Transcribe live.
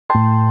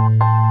Welcome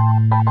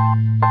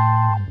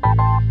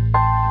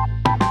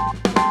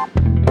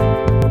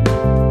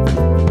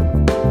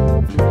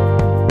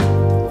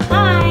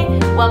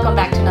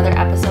back to another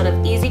episode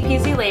of Easy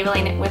Peasy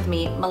Labeling with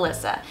me,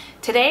 Melissa.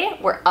 Today,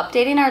 we're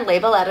updating our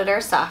label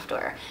editor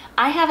software.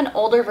 I have an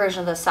older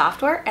version of the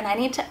software and I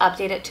need to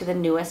update it to the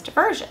newest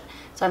version.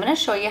 So I'm going to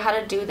show you how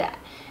to do that.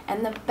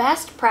 And the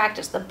best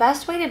practice, the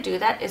best way to do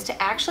that is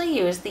to actually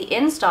use the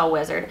install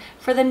wizard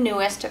for the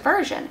newest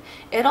version.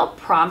 It'll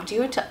prompt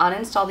you to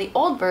uninstall the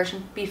old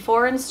version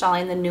before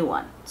installing the new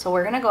one. So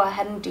we're going to go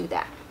ahead and do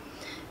that.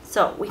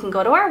 So we can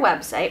go to our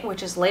website,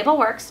 which is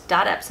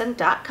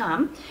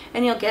labelworks.epson.com,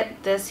 and you'll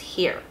get this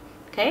here.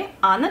 Okay,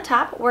 on the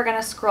top, we're going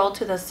to scroll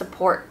to the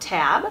support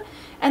tab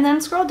and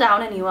then scroll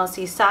down and you will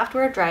see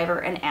software, driver,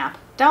 and app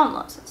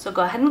downloads. So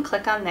go ahead and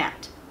click on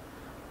that.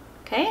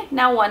 Okay,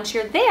 now once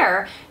you're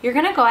there, you're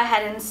going to go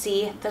ahead and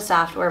see the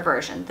software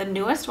version. The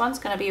newest one's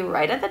going to be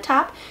right at the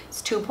top.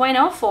 It's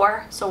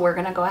 2.04, so we're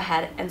going to go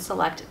ahead and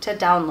select to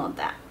download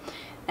that.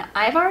 Now,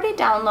 I've already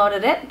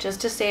downloaded it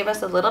just to save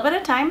us a little bit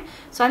of time,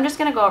 so I'm just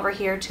going to go over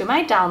here to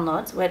my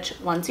downloads, which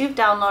once you've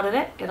downloaded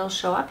it, it'll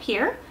show up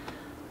here.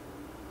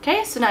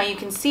 Okay, so now you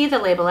can see the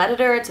label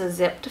editor. It's a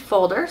zipped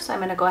folder, so I'm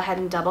going to go ahead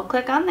and double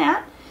click on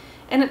that,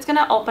 and it's going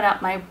to open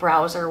up my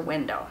browser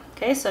window.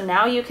 Okay, so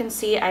now you can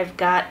see I've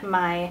got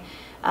my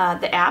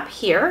the app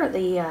here,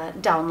 the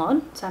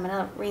download, so I'm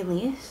going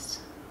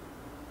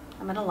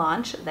to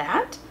launch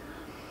that.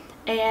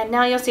 And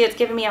now you'll see it's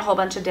giving me a whole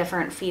bunch of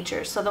different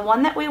features. So the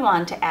one that we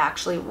want to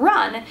actually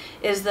run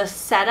is the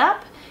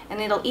setup, and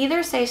it'll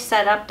either say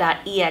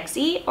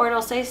setup.exe or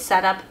it'll say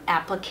setup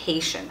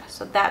application.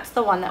 So that's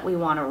the one that we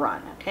want to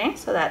run. Okay,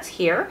 so that's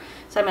here.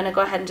 So I'm going to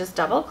go ahead and just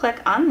double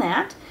click on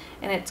that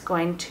and it's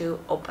going to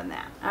open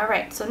that. All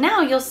right, so now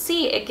you'll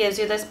see it gives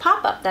you this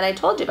pop-up that I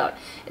told you about.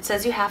 It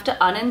says you have to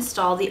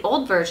uninstall the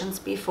old versions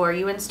before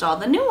you install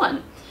the new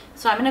one.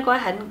 So I'm going to go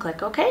ahead and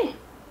click OK.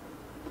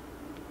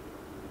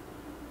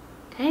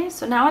 Okay,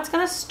 so now it's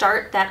going to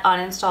start that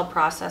uninstall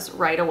process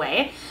right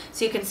away.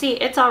 So you can see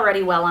it's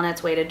already well on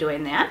its way to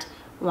doing that.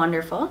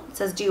 Wonderful. It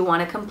says, do you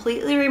want to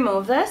completely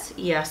remove this?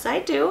 Yes, I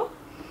do.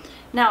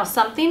 Now,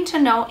 something to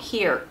note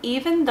here,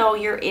 even though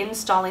you're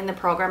installing the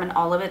program and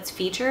all of its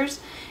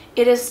features,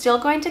 it is still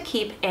going to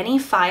keep any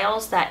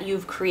files that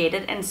you've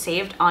created and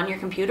saved on your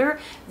computer.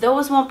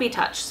 Those won't be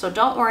touched. So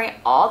don't worry,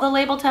 all the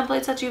label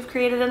templates that you've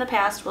created in the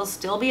past will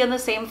still be in the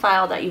same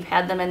file that you've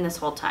had them in this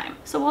whole time.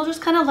 So we'll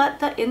just kind of let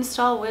the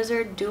install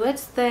wizard do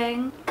its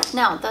thing.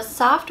 Now, the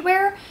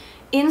software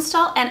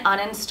install and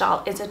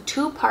uninstall is a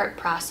two-part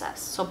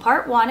process. So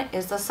part one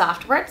is the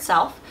software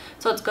itself.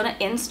 So it's going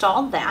to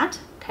install that,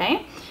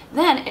 okay?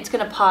 Then it's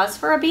going to pause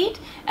for a beat,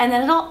 and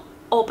then it'll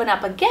open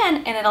up again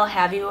and it'll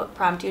have you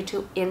prompt you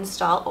to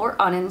install or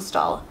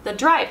uninstall the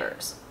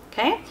drivers.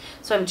 Okay,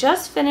 so I'm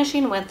just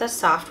finishing with the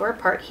software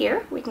part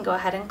here. We can go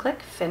ahead and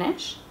click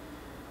finish,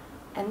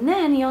 and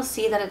then you'll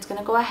see that it's going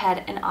to go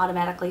ahead and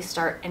automatically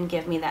start and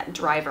give me that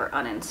driver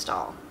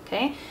uninstall.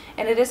 Okay,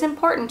 and it is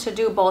important to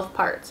do both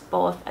parts,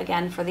 both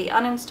again for the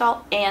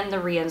uninstall and the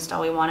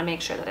reinstall. We want to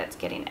make sure that it's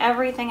getting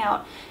everything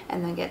out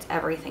and then gets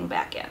everything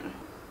back in.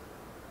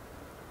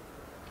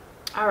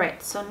 All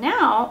right, so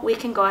now we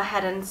can go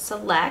ahead and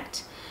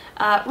select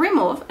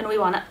remove, and we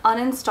want to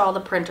uninstall the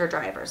printer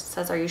drivers. It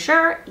says, are you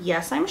sure?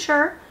 Yes, I'm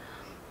sure.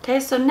 Okay,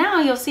 so now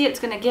you'll see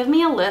it's going to give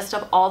me a list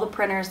of all the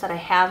printers that I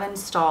have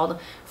installed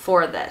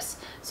for this.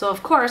 So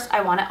of course, I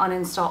want to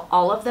uninstall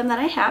all of them that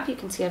I have. You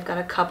can see I've got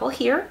a couple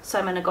here. So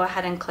I'm going to go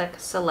ahead and click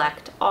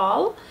select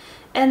all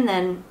and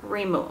then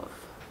remove.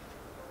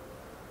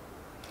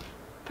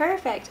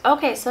 Perfect.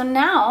 Okay, so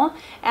now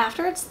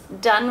after it's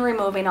done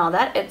removing all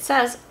that, it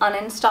says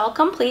uninstall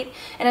complete,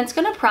 and it's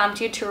going to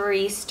prompt you to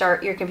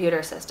restart your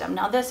computer system.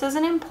 Now this is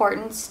an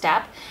important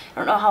step. I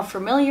don't know how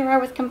familiar you are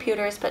with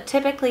computers, but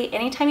typically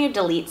anytime you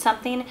delete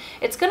something,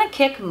 it's going to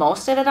kick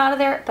most of it out of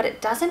there, but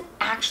it doesn't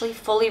actually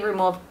fully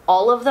remove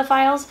all of the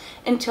files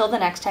until the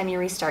next time you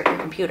restart your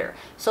computer.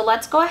 So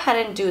let's go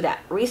ahead and do that.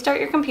 Restart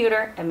your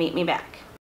computer and meet me back.